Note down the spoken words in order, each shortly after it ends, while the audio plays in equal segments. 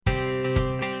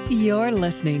You're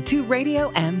listening to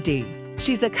Radio MD.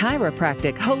 She's a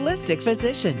chiropractic holistic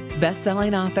physician,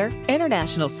 best-selling author,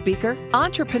 international speaker,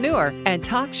 entrepreneur, and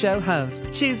talk show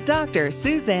host. She's Dr.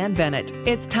 Suzanne Bennett.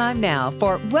 It's time now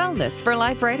for Wellness for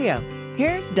Life Radio.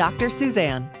 Here's Dr.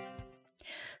 Suzanne.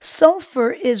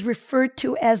 Sulfur is referred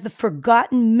to as the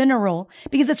forgotten mineral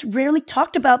because it's rarely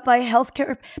talked about by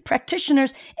healthcare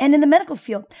practitioners and in the medical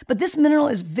field. But this mineral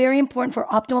is very important for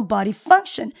optimal body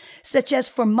function, such as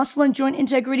for muscle and joint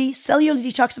integrity, cellular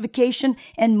detoxification,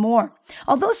 and more.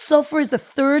 Although sulfur is the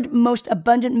third most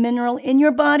abundant mineral in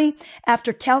your body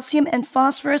after calcium and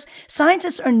phosphorus,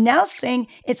 scientists are now saying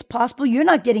it's possible you're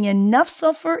not getting enough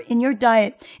sulfur in your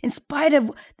diet, in spite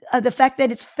of the fact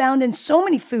that it's found in so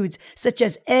many foods, such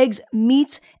as eggs,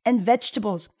 meats, and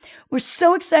vegetables. We're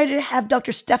so excited to have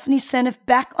Dr. Stephanie Seneff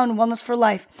back on Wellness for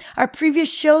Life. Our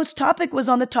previous show's topic was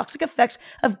on the toxic effects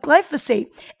of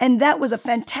glyphosate, and that was a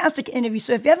fantastic interview.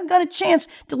 So if you haven't got a chance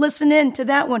to listen in to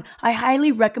that one, I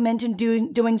highly recommend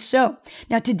doing so.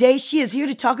 Now, today she is here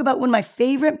to talk about one of my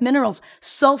favorite minerals,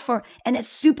 sulfur, and its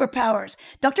superpowers.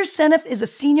 Dr. Seneff is a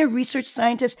senior research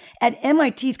scientist at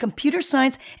MIT's Computer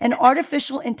Science and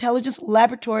Artificial Intelligence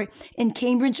Laboratory in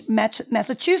Cambridge,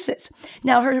 Massachusetts.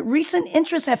 Now, her recent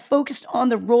interests have focused on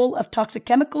the role of toxic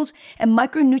chemicals and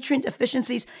micronutrient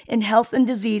deficiencies in health and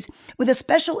disease, with a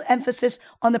special emphasis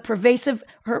on the pervasive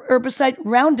herbicide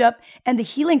Roundup and the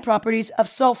healing properties of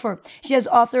sulfur. She has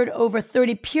authored over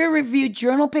 30 peer-reviewed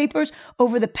journal papers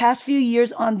over the past few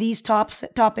years on these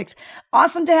topics.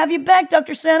 Awesome to have you back,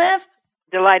 Dr. Seneff.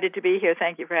 Delighted to be here.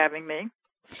 Thank you for having me.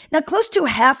 Now, close to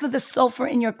half of the sulfur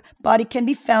in your body can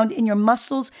be found in your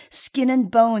muscles, skin,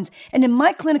 and bones. And in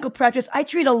my clinical practice, I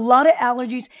treat a lot of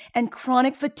allergies and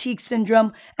chronic fatigue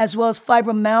syndrome, as well as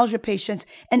fibromyalgia patients,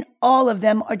 and all of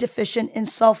them are deficient in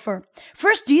sulfur.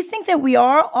 First, do you think that we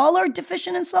all are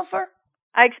deficient in sulfur?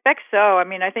 I expect so. I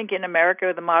mean, I think in America,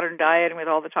 with the modern diet and with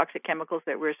all the toxic chemicals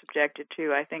that we're subjected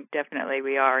to, I think definitely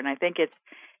we are. And I think it's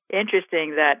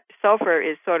interesting that sulfur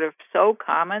is sort of so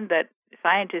common that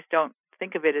scientists don't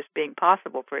think of it as being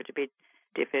possible for it to be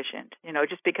deficient. You know,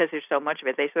 just because there's so much of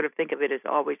it, they sort of think of it as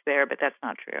always there, but that's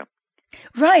not true.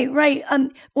 Right.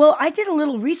 Well, I did a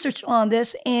little research on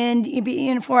this and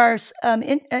for our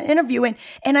interview,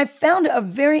 and I found a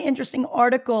very interesting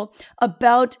article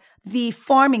about the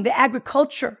farming, the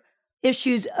agriculture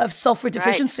issues of sulfur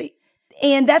deficiency.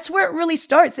 Right. And that's where it really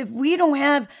starts. If we don't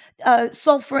have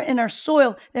sulfur in our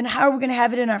soil, then how are we going to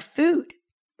have it in our food?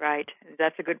 Right.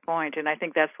 That's a good point. And I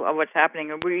think that's what's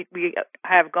happening. We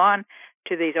have gone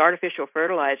to these artificial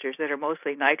fertilizers that are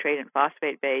mostly nitrate and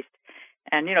phosphate based.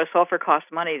 And, you know, sulfur costs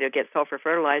money to get sulfur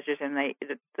fertilizers, and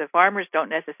the farmers don't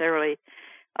necessarily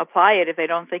apply it if they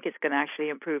don't think it's going to actually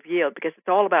improve yield, because it's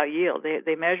all about yield.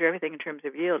 They measure everything in terms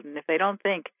of yield. And if they don't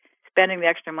think spending the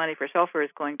extra money for sulfur is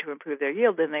going to improve their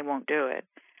yield, then they won't do it,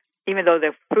 even though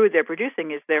the food they're producing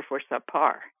is therefore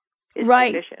subpar. It's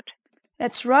right. deficient.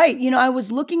 That's right. You know, I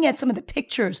was looking at some of the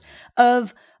pictures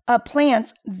of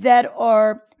plants that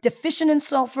are deficient in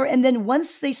sulfur, and then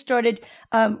once they started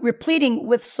repleting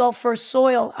with sulfur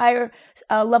soil, higher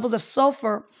levels of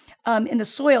sulfur in the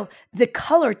soil, the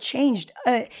color changed.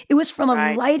 It was from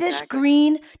a lightish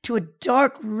green to a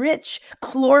dark, rich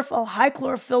chlorophyll, high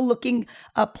chlorophyll looking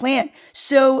plant.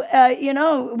 So, you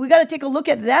know, we got to take a look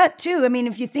at that too. I mean,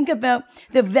 if you think about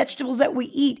the vegetables that we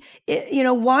eat,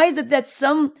 why is it that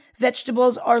some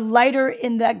vegetables are lighter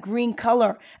in that green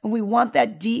color and we want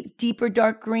that deeper,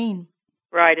 dark green?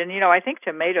 Right. And, you know, I think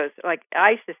tomatoes,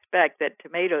 I suspect that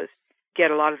tomatoes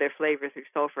get a lot of their flavor through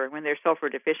sulfur. When they're sulfur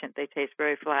deficient, they taste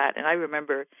very flat. And I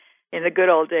remember in the good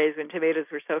old days when tomatoes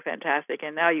were so fantastic,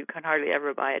 and now you can hardly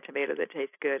ever buy a tomato that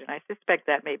tastes good. And I suspect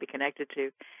that may be connected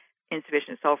to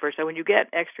insufficient sulfur. So when you get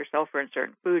extra sulfur in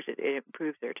certain foods, it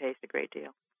improves their taste a great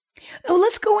deal. Oh,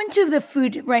 let's go into the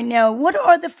food right now. What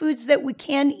are the foods that we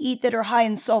can eat that are high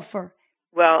in sulfur?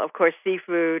 Well, of course,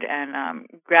 seafood and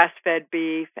grass-fed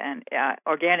beef and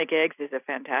organic eggs is a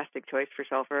fantastic choice for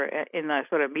sulfur. In the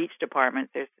sort of meats department,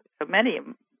 there's so many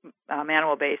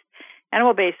animal-based.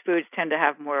 Animal-based foods tend to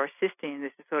have more cysteine.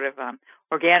 This is sort of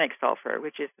organic sulfur,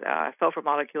 which is sulfur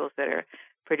molecules that are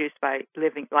produced by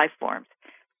living life forms,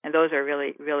 and those are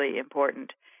really, really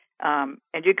important.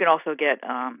 And you can also get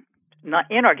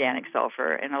inorganic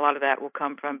sulfur, and a lot of that will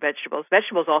come from vegetables.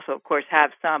 Vegetables also, of course,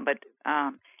 have some, but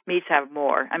meats have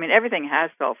more. I mean, everything has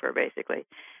sulfur, basically.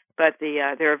 But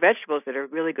there are vegetables that are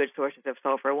really good sources of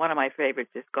sulfur. One of my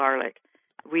favorites is garlic.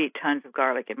 We eat tons of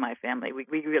garlic in my family. We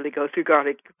really go through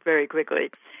garlic very quickly.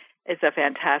 It's a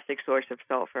fantastic source of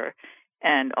sulfur.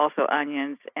 And also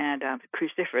onions and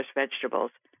cruciferous vegetables,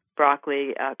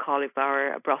 broccoli,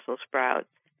 cauliflower, Brussels sprouts,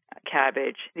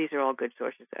 cabbage. These are all good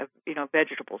sources of,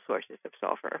 vegetable sources of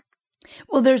sulfur.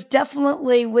 Well, there's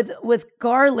definitely with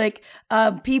garlic,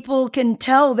 people can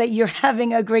tell that you're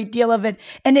having a great deal of it,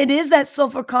 and it is that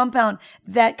sulfur compound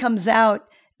that comes out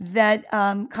that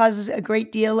causes a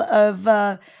great deal of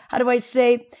how do I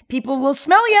say? People will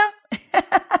smell you.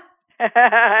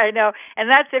 I know, and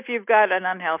that's if you've got an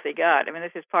unhealthy gut. I mean,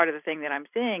 this is part of the thing that I'm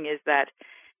seeing is that,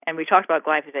 and we talked about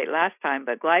glyphosate last time,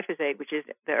 but glyphosate, which is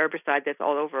the herbicide that's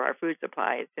all over our food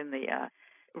supply, it's in the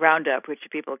Roundup, which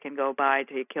people can go buy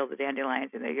to kill the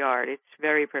dandelions in their yard. It's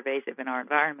very pervasive in our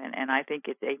environment, and I think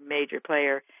it's a major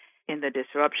player in the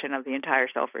disruption of the entire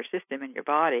sulfur system in your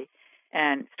body,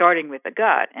 and starting with the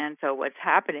gut. And so what's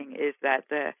happening is that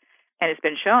and it's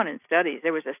been shown in studies.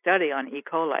 There was a study on E.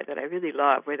 coli that I really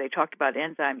love where they talked about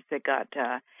enzymes that got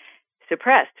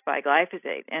suppressed by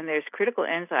glyphosate, and there's critical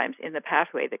enzymes in the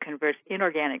pathway that converts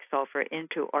inorganic sulfur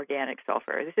into organic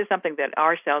sulfur. This is something that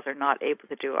our cells are not able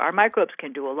to do. Our microbes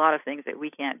can do a lot of things that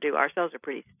we can't do. Our cells are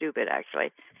pretty stupid,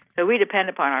 actually. So we depend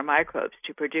upon our microbes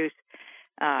to produce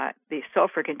these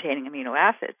sulfur-containing amino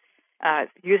acids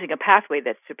using a pathway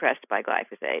that's suppressed by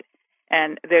glyphosate.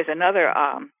 And there's another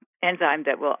enzyme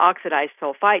that will oxidize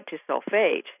sulfite to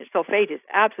sulfate. Sulfate is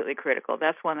absolutely critical.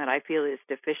 That's one that I feel is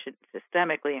deficient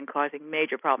systemically and causing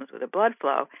major problems with the blood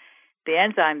flow. The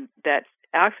enzyme that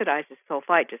oxidizes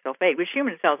sulfite to sulfate, which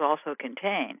human cells also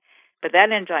contain, but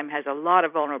that enzyme has a lot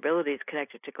of vulnerabilities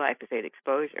connected to glyphosate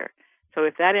exposure. So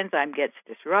if that enzyme gets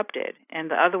disrupted, and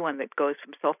the other one that goes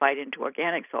from sulfite into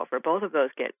organic sulfur, both of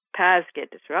those paths get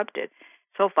disrupted,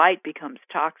 sulfite becomes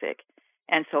toxic.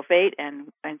 And sulfate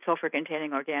and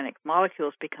sulfur-containing organic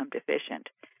molecules become deficient.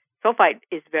 Sulfite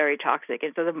is very toxic,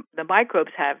 and so the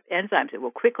microbes have enzymes that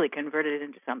will quickly convert it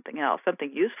into something else,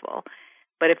 something useful.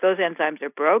 But if those enzymes are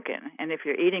broken, and if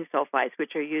you're eating sulfites,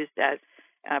 which are used as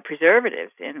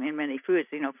preservatives in many foods,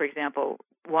 for example,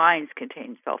 wines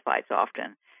contain sulfites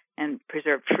often, and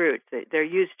preserved fruits, they're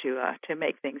used to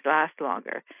make things last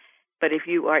longer. But if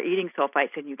you are eating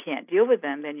sulfites and you can't deal with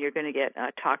them, then you're going to get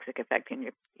a toxic effect in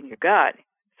your gut.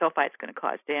 Sulfite's going to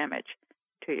cause damage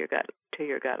to your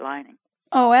gut lining.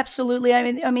 Oh, absolutely.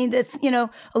 I mean, that's, a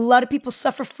lot of people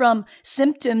suffer from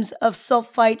symptoms of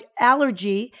sulfite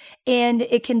allergy, and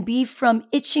it can be from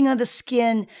itching of the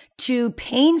skin to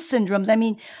pain syndromes. I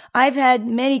mean, I've had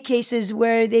many cases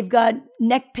where they've got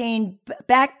neck pain,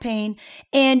 back pain,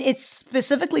 and it's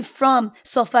specifically from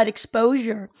sulfite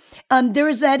exposure. There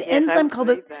is that enzyme called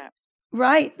the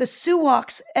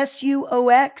SUOX,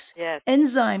 SUOX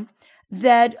enzyme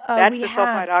that that's we the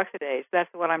have. Sulfite oxidase.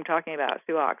 That's what I'm talking about.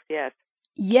 SUOX, yes.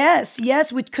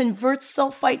 Yes, which converts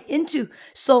sulfite into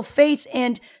sulfates,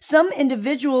 and some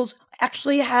individuals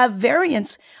actually have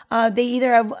variants. They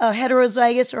either have a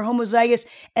heterozygous or homozygous,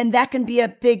 and that can be a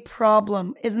big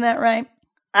problem. Isn't that right?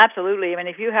 Absolutely. I mean,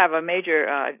 if you have a major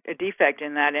a defect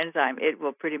in that enzyme, it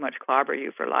will pretty much clobber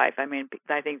you for life. I mean,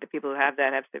 I think the people who have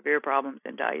that have severe problems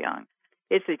and die young.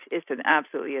 It's an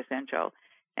absolutely essential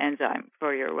enzyme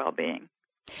for your well-being.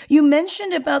 You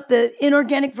mentioned about the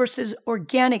inorganic versus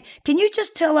organic. Can you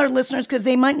just tell our listeners, because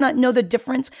they might not know the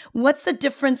difference, what's the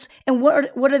difference and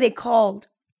what are they called?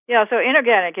 Yeah, so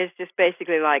inorganic is just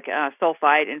basically like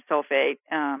sulfite and sulfate.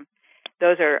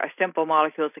 Those are simple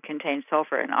molecules that contain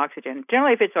sulfur and oxygen.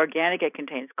 Generally, if it's organic, it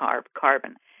contains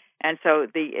carbon. And so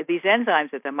these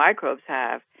enzymes that the microbes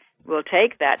have will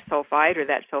take that sulfite or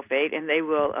that sulfate, and they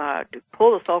will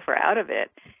pull the sulfur out of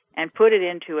it and put it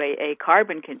into a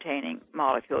carbon-containing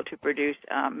molecule to produce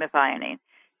methionine.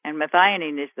 And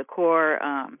methionine is the core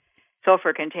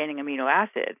sulfur-containing amino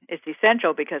acid. It's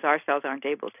essential because our cells aren't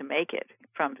able to make it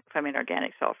from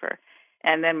inorganic sulfur.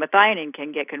 And then methionine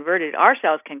can get converted. Our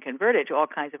cells can convert it to all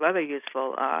kinds of other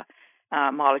useful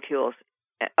molecules,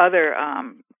 other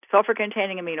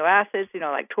sulfur-containing amino acids,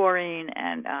 like taurine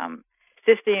and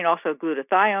cysteine, also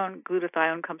glutathione.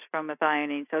 Glutathione comes from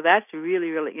methionine, so that's really,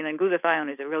 and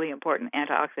glutathione is a really important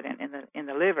antioxidant in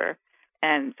the liver,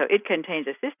 and so it contains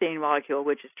a cysteine molecule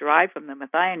which is derived from the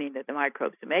methionine that the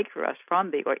microbes make for us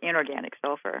from the inorganic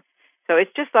sulfur. So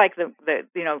it's just like the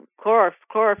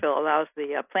chlorophyll allows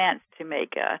the plants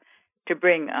to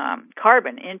bring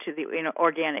carbon into the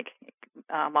organic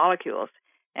molecules,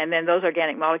 and then those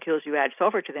organic molecules you add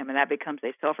sulfur to them, and that becomes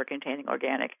a sulfur-containing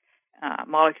organic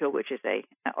molecule, which is a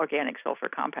organic sulfur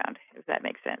compound, if that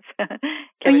makes sense.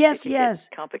 Yes.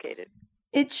 Complicated.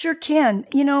 It sure can.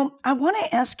 I want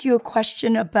to ask you a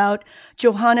question about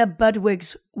Johanna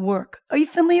Budwig's work. Are you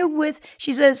familiar with?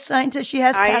 She's a scientist. She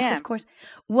has I passed, of am. course.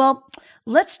 Well,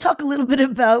 let's talk a little bit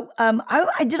about.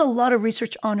 I did a lot of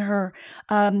research on her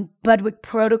Budwig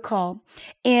protocol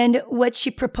and what she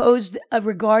proposed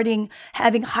regarding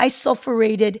having high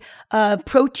sulfurated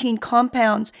protein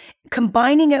compounds,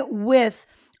 combining it with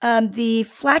the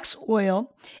flax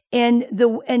oil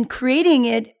and creating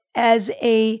it as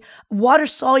a water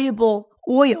soluble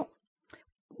oil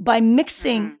by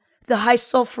mixing Hmm. the high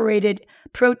sulfurated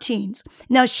proteins.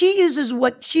 Now she used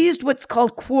what's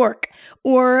called quark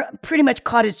or pretty much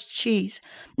cottage cheese.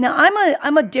 Now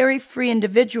I'm a dairy free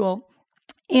individual,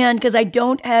 and because I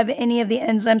don't have any of the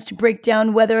enzymes to break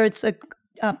down whether it's a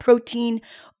protein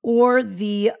or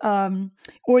the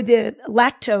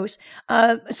lactose,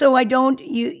 so I don't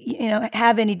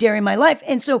have any dairy in my life,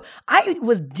 and so I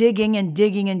was digging and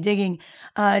digging and digging,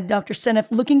 Dr. Senef,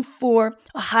 looking for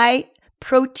a high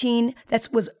protein that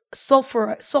was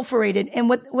sulfurated, and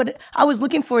what I was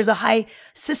looking for is a high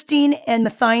cysteine and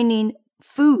methionine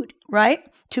food, right?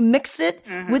 To mix it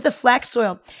Hmm. with the flax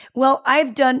oil. Well, I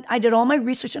did all my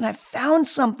research and I found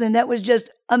something that was just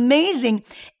amazing.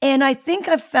 And I think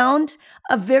I found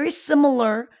a very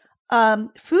similar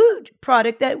food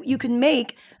product that you can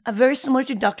make, very similar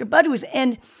to Dr. Budw's.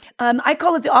 And I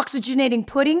call it the oxygenating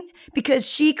pudding because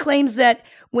she claims that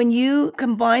when you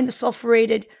combine the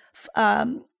sulfurated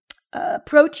um,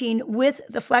 protein with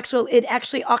the flax oil, it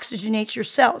actually oxygenates your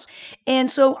cells.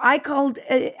 And so I called,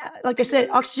 like I said,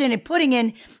 oxygenated pudding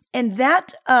in, and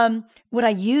that what I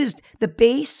used the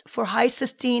base for high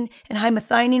cysteine and high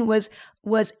methionine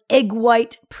was egg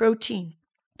white protein.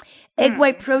 Egg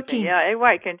white Interesting. protein. Yeah, egg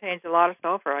white contains a lot of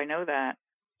sulfur. I know that.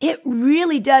 It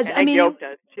really does. And I egg mean, yolk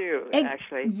does too, egg,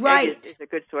 actually. Egg is right, a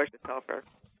good source of sulfur.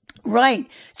 right.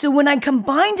 So when I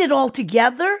combined it all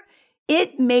together,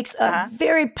 it makes a Uh-huh.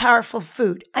 very powerful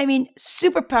food. I mean,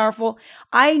 super powerful.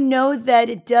 I know that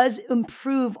it does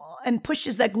improve and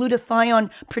pushes that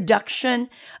glutathione production.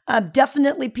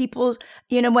 Definitely, people,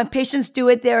 when patients do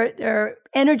it, their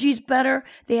energy's better.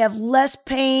 They have less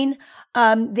pain.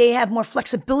 They have more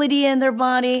flexibility in their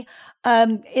body.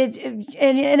 And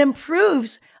it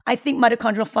improves, I think,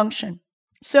 mitochondrial function.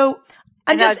 So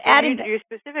I'm And now, just do adding that. you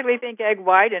specifically think egg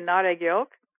white and not egg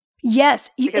yolk? Yes,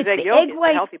 Because it's egg the yolk egg is the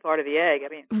white. healthy part of the egg. I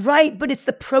mean, Right, but it's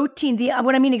the protein. The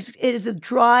what I mean is it is the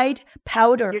dried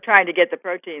powder. you're trying to get the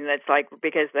protein that's like,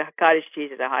 because the cottage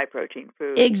cheese is a high protein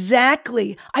food.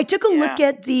 Exactly. I took a look Yeah.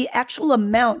 at the actual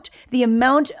amount, the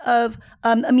amount of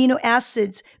amino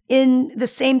acids in the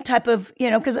same type of,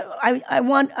 because I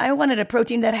wanted a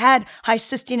protein that had high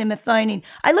cysteine and methionine.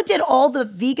 I looked at all the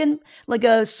vegan, like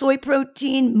a soy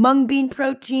protein, mung bean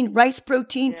protein, rice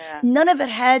protein. Yeah. None of it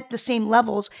had the same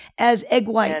levels as egg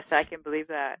white. Yes, I can believe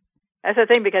that. That's the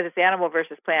thing, because it's animal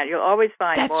versus plant. You'll always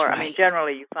find That's more. I mean, right.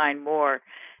 generally you find more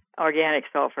organic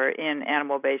sulfur in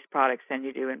animal-based products than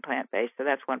you do in plant-based. So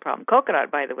that's one problem. Coconut,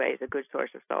 by the way, is a good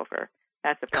source of sulfur.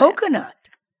 That's a plant. Coconut.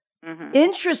 Hmm.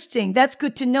 Interesting. That's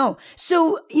good to know.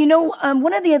 So,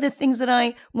 one of the other things that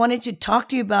I wanted to talk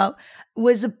to you about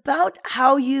was about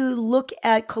how you look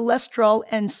at cholesterol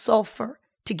and sulfur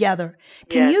together.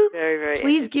 Can Yes, you very, very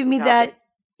please give interesting me topic. that?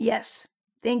 Yes.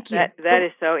 Thank you. That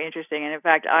is so interesting. And in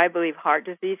fact, I believe heart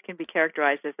disease can be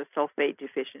characterized as a sulfate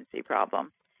deficiency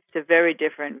problem. It's a very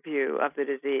different view of the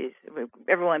disease.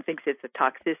 Everyone thinks it's the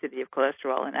toxicity of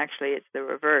cholesterol, and actually it's the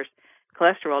reverse.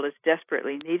 Cholesterol is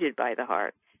desperately needed by the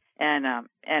heart,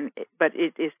 but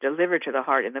it is delivered to the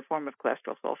heart in the form of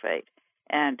cholesterol sulfate.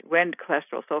 And when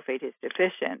cholesterol sulfate is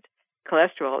deficient,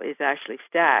 cholesterol is actually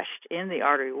stashed in the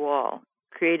artery wall,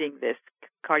 creating this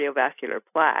cardiovascular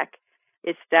plaque.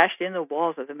 It's stashed in the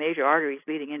walls of the major arteries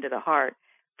leading into the heart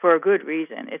for a good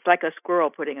reason. It's like a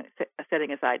squirrel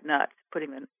setting aside nuts,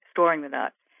 storing the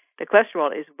nuts. The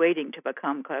cholesterol is waiting to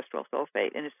become cholesterol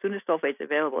sulfate, and as soon as sulfate's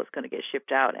available, it's going to get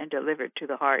shipped out and delivered to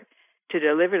the heart, to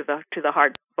deliver to the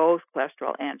heart both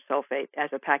cholesterol and sulfate as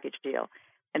a package deal.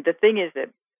 And the thing is that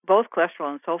both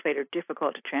cholesterol and sulfate are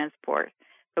difficult to transport.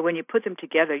 But when you put them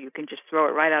together, you can just throw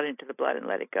it right out into the blood and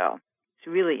let it go. It's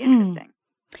really interesting.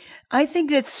 I think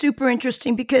that's super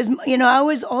interesting because, I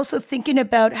was also thinking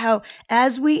about how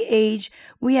as we age,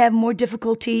 we have more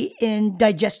difficulty in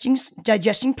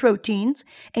digesting proteins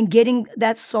and getting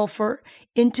that sulfur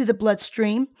into the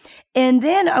bloodstream. And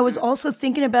then I was also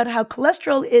thinking about how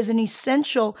cholesterol is an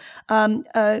essential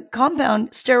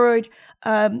compound, steroid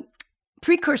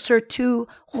precursor to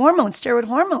steroid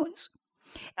hormones.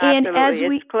 And as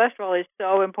Absolutely. Cholesterol is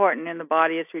so important in the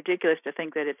body. It's ridiculous to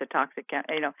think that it's a toxic,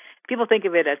 people think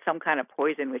of it as some kind of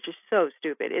poison, which is so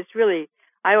stupid. It's really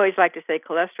I always like to say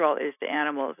cholesterol is to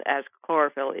animals as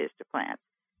chlorophyll is to plants.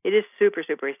 It is super,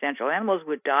 super essential. Animals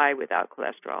would die without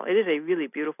cholesterol. It is a really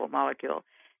beautiful molecule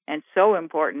and so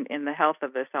important in the health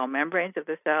of the cell membranes of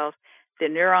the cells. The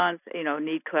neurons,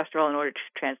 need cholesterol in order to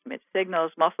transmit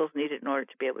signals. Muscles need it in order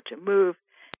to be able to move.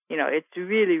 It's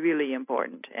really, really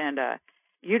important. And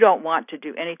you don't want to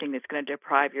do anything that's going to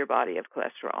deprive your body of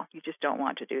cholesterol. You just don't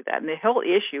want to do that. And the whole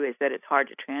issue is that it's hard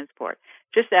to transport,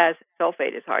 just as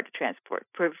sulfate is hard to transport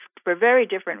for very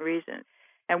different reasons.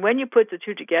 And when you put the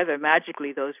two together,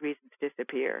 magically those reasons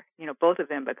disappear. Both of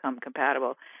them become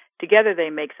compatible. Together they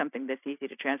make something that's easy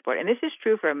to transport. And this is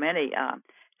true for many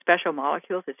special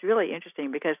molecules. It's really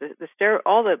interesting because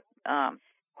all the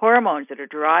hormones that are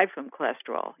derived from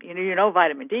cholesterol,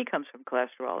 vitamin D comes from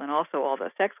cholesterol, and also all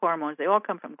the sex hormones, they all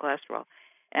come from cholesterol.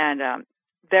 And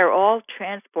they're all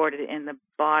transported in the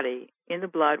body, in the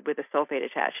blood, with a sulfate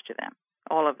attached to them,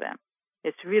 all of them.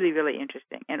 It's really, really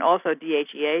interesting. And also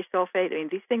DHEA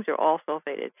sulfate. These things are all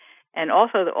sulfated. And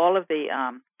also all of the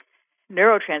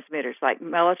neurotransmitters like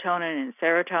melatonin and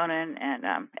serotonin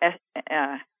and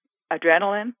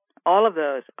adrenaline, all of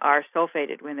those are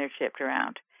sulfated when they're shipped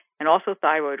around. And also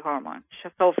thyroid hormone,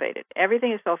 sulfated.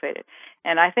 Everything is sulfated.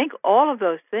 And I think all of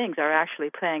those things are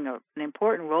actually playing an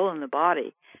important role in the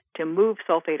body to move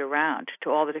sulfate around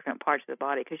to all the different parts of the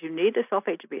body, because you need the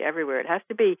sulfate to be everywhere. It has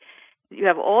to be, you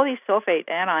have all these sulfate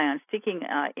anions sticking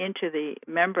into the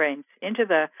membranes, into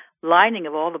the lining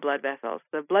of all the blood vessels.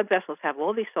 The blood vessels have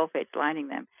all these sulfates lining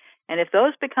them. And if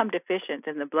those become deficient,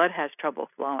 then the blood has trouble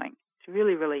flowing. It's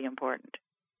really, really important.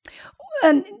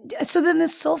 And so then the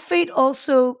sulfate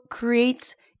also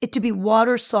creates it to be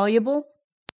water soluble?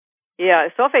 Yeah,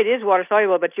 sulfate is water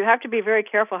soluble, but you have to be very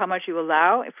careful how much you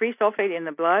allow. Free sulfate in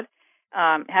the blood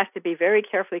has to be very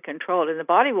carefully controlled, and the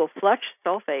body will flush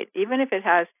sulfate, even if it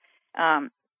has,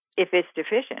 if it's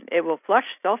deficient. It will flush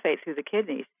sulfate through the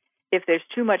kidneys if there's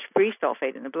too much free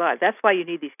sulfate in the blood. That's why you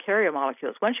need these carrier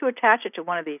molecules. Once you attach it to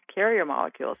one of these carrier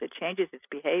molecules, it changes its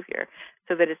behavior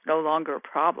so that it's no longer a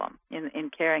problem in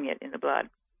carrying it in the blood.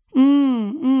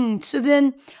 So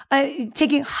then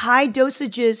taking high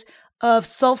dosages of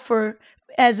sulfur,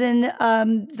 as in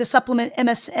the supplement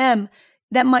MSM,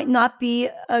 that might not be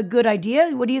a good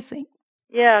idea. What do you think?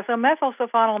 Yeah, so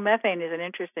methylsulfonylmethane is an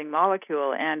interesting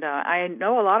molecule, and I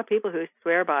know a lot of people who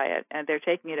swear by it, and they're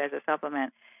taking it as a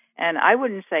supplement. And I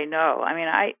wouldn't say no.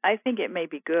 I think it may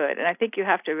be good, and I think you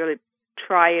have to really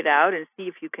try it out and see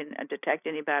if you can detect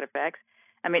any bad effects.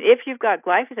 If you've got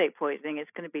glyphosate poisoning,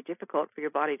 it's going to be difficult for your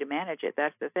body to manage it.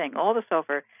 That's the thing. All the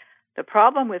sulfur, the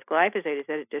problem with glyphosate is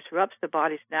that it disrupts the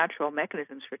body's natural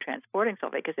mechanisms for transporting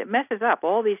sulfate because it messes up.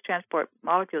 All these transport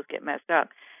molecules get messed up.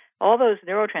 All those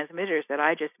neurotransmitters that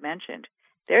I just mentioned,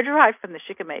 they're derived from the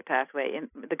shikimate pathway. And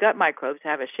the gut microbes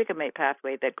have a shikimate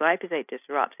pathway that glyphosate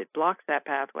disrupts. It blocks that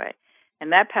pathway.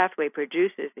 And that pathway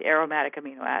produces the aromatic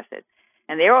amino acids.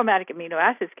 And the aromatic amino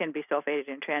acids can be sulfated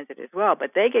in transit as well,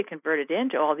 but they get converted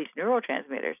into all these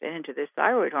neurotransmitters and into this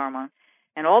thyroid hormone.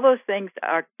 And all those things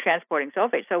are transporting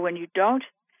sulfate. So when you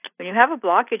have a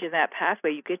blockage in that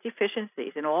pathway, you get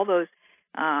deficiencies in all those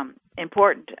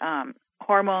important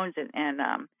hormones and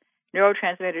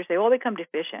neurotransmitters. They all become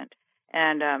deficient.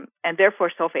 And therefore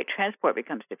sulfate transport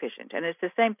becomes deficient. And it's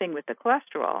the same thing with the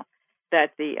cholesterol,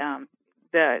 that the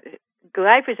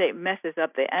glyphosate messes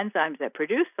up the enzymes that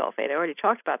produce sulfate. I already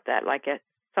talked about that, like a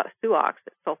SUOX,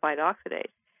 sulfide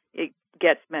oxidase. It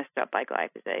gets messed up by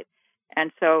glyphosate.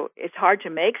 And so it's hard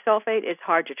to make sulfate. It's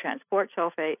hard to transport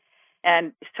sulfate.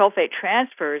 And sulfate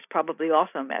transfer is probably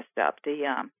also messed up,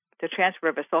 the transfer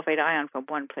of a sulfate ion from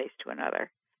one place to another.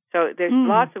 So there's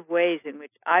lots of ways in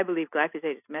which I believe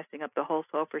glyphosate is messing up the whole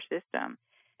sulfur system.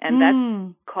 And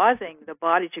that's causing the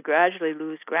body to gradually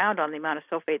lose ground on the amount of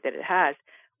sulfate that it has.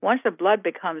 Once the blood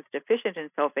becomes deficient in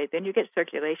sulfate, then you get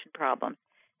circulation problems.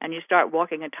 And you start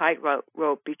walking a tightrope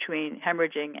between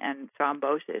hemorrhaging and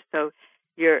thrombosis. So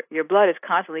your blood is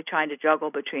constantly trying to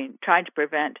juggle between trying to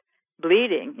prevent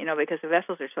bleeding, because the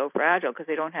vessels are so fragile because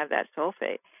they don't have that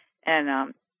sulfate.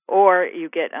 And or you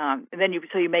get and then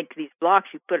you make these blocks.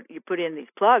 You put in these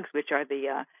plugs, which are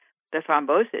the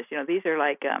thrombosis. These are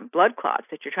like blood clots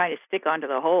that you're trying to stick onto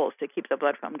the holes to keep the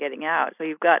blood from getting out. So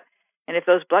and if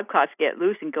those blood clots get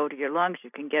loose and go to your lungs,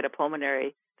 you can get a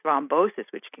pulmonary thrombosis,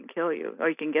 which can kill you, or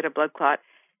you can get a blood clot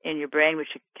in your brain,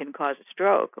 which can cause a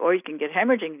stroke, or you can get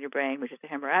hemorrhaging in your brain, which is a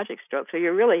hemorrhagic stroke. So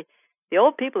the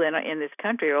old people in this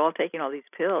country are all taking all these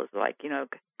pills, like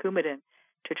Coumadin,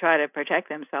 to try to protect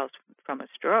themselves from a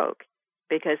stroke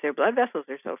because their blood vessels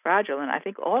are so fragile. And I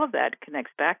think all of that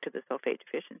connects back to the sulfate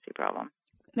deficiency problem.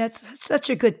 That's such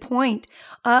a good point.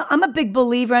 I'm a big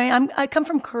believer. I come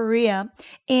from Korea,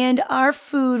 and our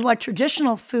food, our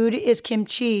traditional food, is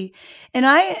kimchi. And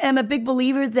I am a big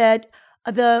believer that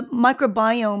the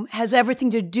microbiome has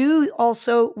everything to do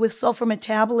also with sulfur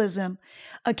metabolism.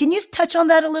 Can you touch on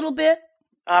that a little bit?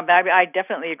 I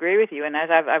definitely agree with you, and as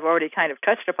I've already kind of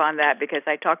touched upon that because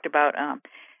I talked about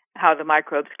how the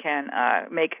microbes can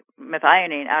make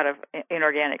methionine out of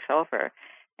inorganic sulfur,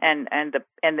 and the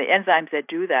enzymes that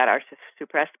do that are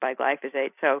suppressed by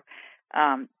glyphosate. So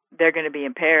they're going to be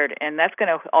impaired, and that's going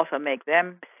to also make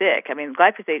them sick. I mean,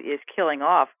 glyphosate is killing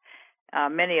off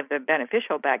many of the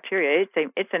beneficial bacteria.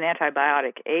 It's an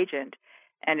antibiotic agent,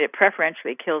 and it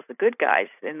preferentially kills the good guys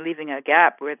and leaving a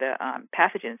gap where the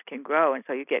pathogens can grow, and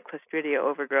so you get Clostridia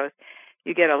overgrowth.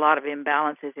 You get a lot of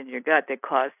imbalances in your gut that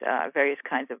cause various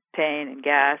kinds of pain and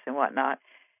gas and whatnot.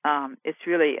 It's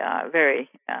really very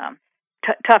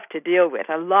tough to deal with.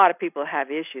 A lot of people have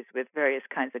issues with various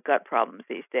kinds of gut problems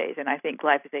these days, and I think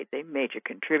glyphosate is a major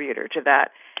contributor to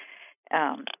that.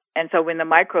 And so when the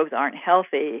microbes aren't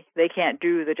healthy, they can't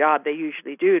do the job they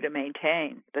usually do to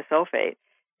maintain the sulfate.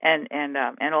 And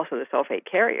also the sulfate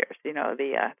carriers. You know,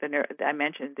 I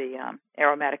mentioned the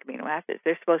aromatic amino acids.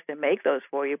 They're supposed to make those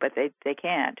for you, but they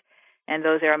can't. And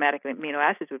those aromatic amino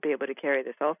acids would be able to carry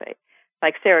the sulfate.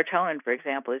 Like serotonin, for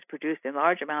example, is produced in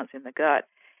large amounts in the gut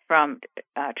from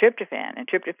tryptophan, and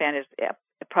tryptophan is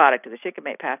a product of the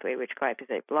shikimate pathway, which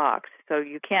glyphosate blocks. So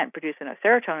you can't produce enough.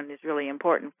 Serotonin is really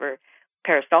important for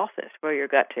peristalsis, for your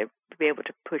gut to be able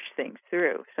to push things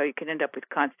through. So you can end up with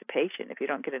constipation if you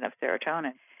don't get enough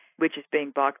serotonin, which is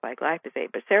being blocked by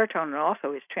glyphosate. But serotonin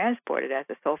also is transported as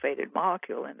a sulfated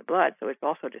molecule in the blood, so it's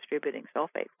also distributing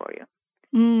sulfate for you.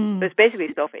 So it's basically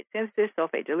sulfate synthesis,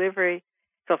 sulfate delivery,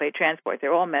 sulfate transport.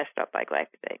 They're all messed up by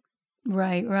glyphosate.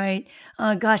 Right, right.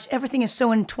 Gosh, everything is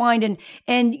so entwined,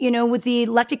 and with the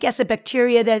lactic acid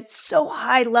bacteria that's so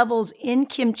high levels in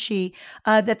kimchi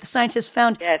that the scientists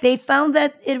found, Yes. they found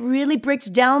that it really breaks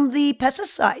down the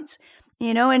pesticides,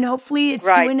 and hopefully it's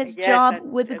doing its job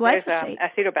with the glyphosate.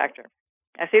 Acetobacter.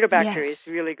 Acetobacter Yes.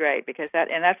 is really great because that's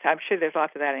I'm sure there's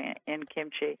lots of that in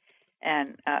kimchi,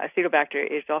 and Acetobacter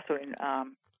is also in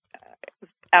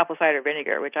apple cider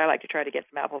vinegar, which I like to try to get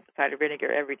some apple cider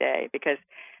vinegar every day because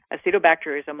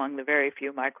Acetobacter is among the very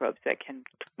few microbes that can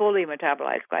fully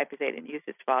metabolize glyphosate and use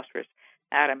its phosphorus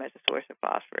atom as a source of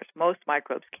phosphorus. Most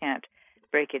microbes can't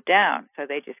break it down, so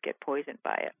they just get poisoned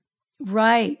by it.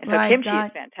 Right, and so right. kimchi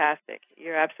is fantastic.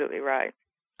 You're absolutely right.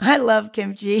 I love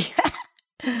kimchi.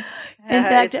 In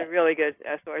fact, it's a really good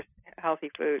source of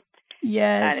healthy food.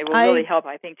 Yes, and it will really help,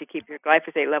 I think, to keep your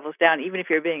glyphosate levels down. Even if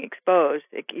you're being exposed,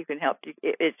 you can help.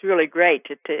 It's really great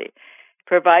to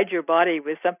provide your body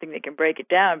with something that can break it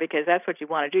down because that's what you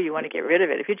want to do. You want to get rid of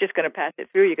it. If you're just going to pass it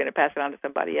through, you're going to pass it on to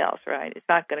somebody else, right? It's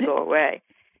not going to go away.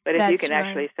 But if you can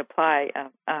actually supply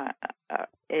a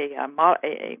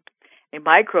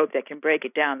microbe that can break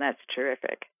it down, that's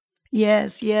terrific.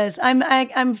 Yes, yes.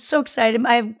 I'm so excited.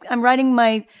 I'm writing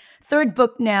my third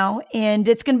book now, and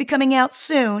it's going to be coming out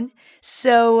soon.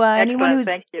 So anyone who's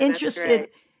interested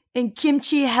in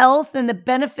kimchi health and the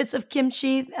benefits of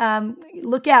kimchi,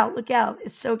 look out, look out.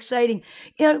 It's so exciting.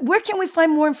 Where can we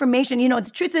find more information?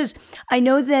 The truth is, I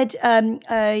know that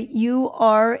you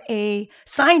are a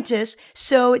scientist,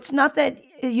 so it's not that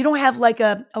you don't have like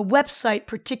a website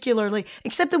particularly,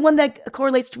 except the one that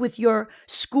correlates with your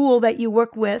school that you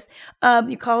work with,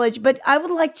 your college. But I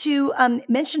would like to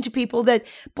mention to people that,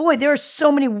 boy, there are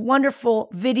so many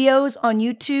wonderful videos on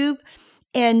YouTube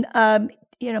and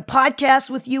podcasts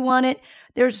with you on it.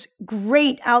 There's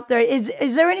great out there.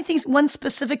 Is there anything, one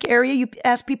specific area you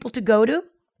ask people to go to?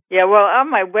 Yeah, well, on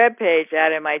my webpage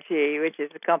at MIT, which is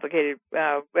a complicated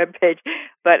webpage,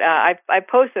 but I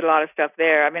posted a lot of stuff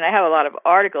there. I mean, I have a lot of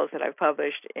articles that I've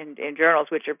published in journals,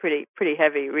 which are pretty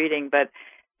heavy reading, but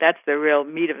that's the real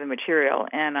meat of the material.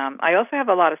 And I also have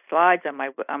a lot of slides on my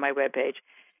webpage,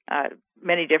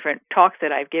 many different talks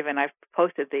that I've given. I've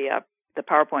posted the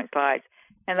PowerPoint slides.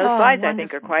 And those slides, wonderful. I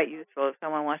think, are quite useful. If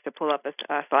someone wants to pull up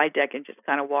a slide deck and just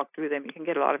kind of walk through them, you can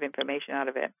get a lot of information out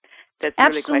of it. That's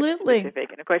really quite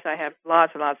specific. And, of course, I have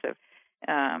lots and lots of,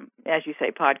 as you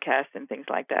say, podcasts and things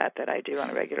like that I do on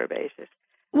a regular basis.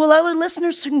 Well, our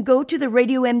listeners can go to the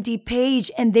Radio MD page,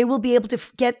 and they will be able to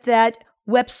get that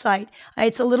website.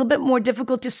 It's a little bit more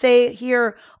difficult to say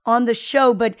here on the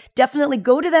show, but definitely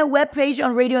go to that webpage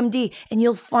on Radio MD and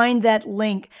you'll find that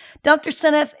link. Dr.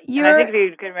 Seneff, And I think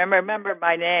if you can remember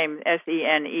my name,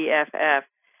 Seneff.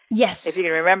 Yes. If you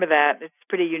can remember that, it's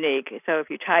pretty unique. So if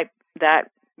you type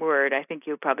that word, I think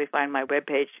you'll probably find my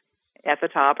webpage at the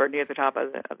top or near the top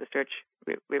of the search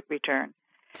return.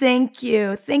 Thank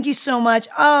you. Thank you so much.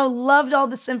 Oh, loved all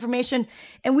this information.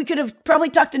 And we could have probably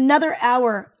talked another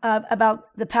hour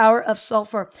about the power of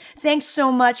sulfur. Thanks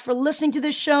so much for listening to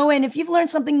this show. And if you've learned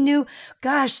something new,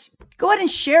 gosh, go ahead and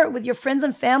share it with your friends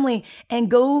and family, and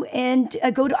go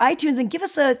to iTunes and give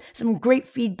us some great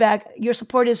feedback. Your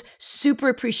support is super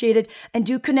appreciated. And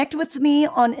do connect with me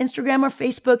on Instagram or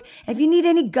Facebook. If you need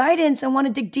any guidance and want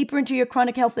to dig deeper into your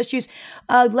chronic health issues,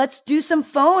 let's do some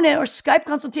phone or Skype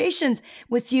consultations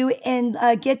with you and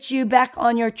get you back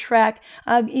on your track.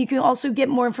 You can also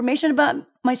get more information about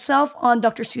myself on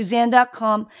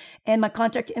drsuzanne.com, and my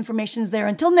contact information is there.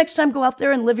 Until next time, go out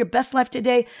there and live your best life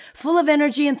today, full of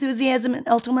energy, enthusiasm, and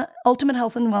ultimate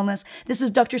health and wellness. This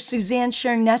is Dr. Suzanne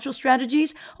sharing natural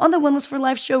strategies on the Wellness for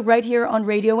Life show right here on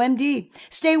Radio MD.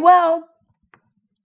 Stay well.